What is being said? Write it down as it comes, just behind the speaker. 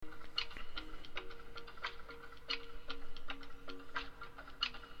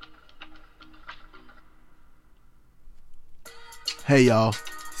Hey y'all,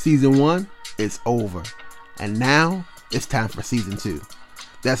 season 1 is over, and now it's time for season 2.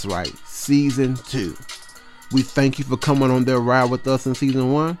 That's right, season 2. We thank you for coming on their ride with us in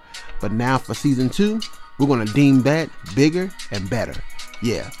season 1, but now for season 2, we're going to deem that bigger and better.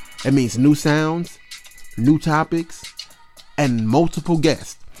 Yeah, it means new sounds, new topics, and multiple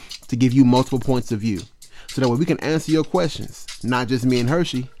guests to give you multiple points of view, so that way we can answer your questions, not just me and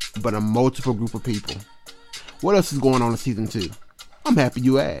Hershey, but a multiple group of people. What else is going on in season 2? I'm happy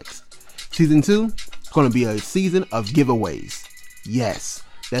you asked. Season 2 is going to be a season of giveaways. Yes,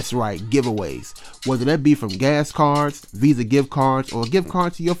 that's right, giveaways. Whether that be from gas cards, Visa gift cards, or a gift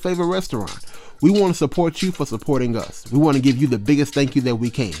card to your favorite restaurant. We want to support you for supporting us. We want to give you the biggest thank you that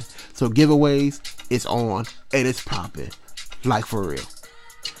we can. So giveaways, it's on and it's popping. Like for real.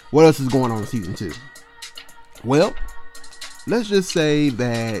 What else is going on in season 2? Well, let's just say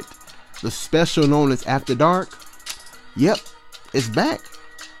that the special known as After Dark, yep, it's back.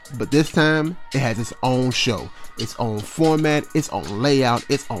 But this time, it has its own show, its own format, its own layout,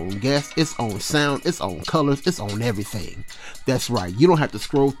 its own guests, its own sound, its own colors, its own everything. That's right, you don't have to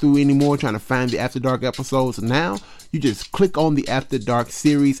scroll through anymore trying to find the After Dark episodes. Now, you just click on the After Dark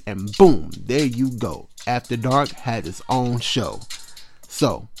series and boom, there you go. After Dark has its own show.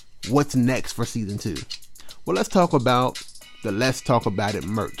 So, what's next for season 2? Well, let's talk about the Let's Talk About It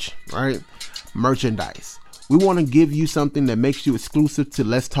merch, right? Merchandise. We want to give you something that makes you exclusive to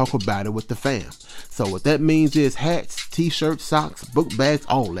Let's Talk About It with the fam. So what that means is hats, t-shirts, socks, book bags,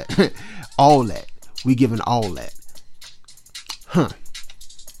 all that. All that. We giving all that.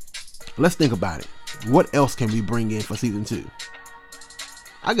 Let's think about it. What else can we bring in for season 2?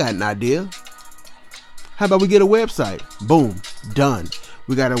 I got an idea. How about we get a website? Boom. Done.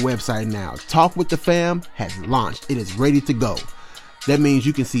 We got a website now. Talk with the Fam has launched. It is ready to go. That means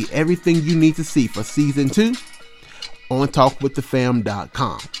you can see everything you need to see for season 2 on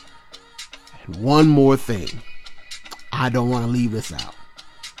talkwiththefam.com. And one more thing. I don't want to leave this out,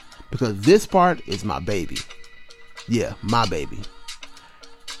 because this part is my baby. Yeah, my baby.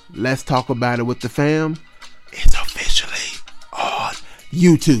 Let's Talk About It with the Fam. It's officially on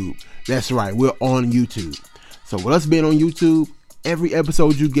YouTube. That's right, we're on YouTube. So with us being on YouTube, every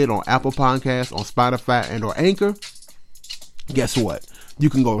episode you get on Apple Podcasts, on Spotify, and or Anchor, guess what? You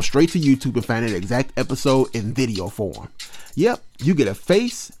can go straight to YouTube and find an exact episode in video form. Yep, you get a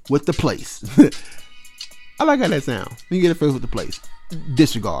face with the place. I like how that sounds. You get a face with the place.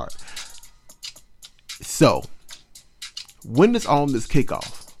 Disregard. So, when does all this kick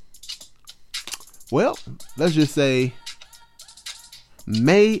off? Well, let's just say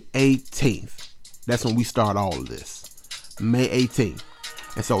May 18th. That's when we start all of this. May 18th.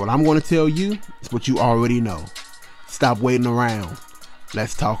 And so what I'm going to tell you is what you already know. Stop waiting around.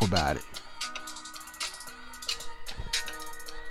 Let's talk about it.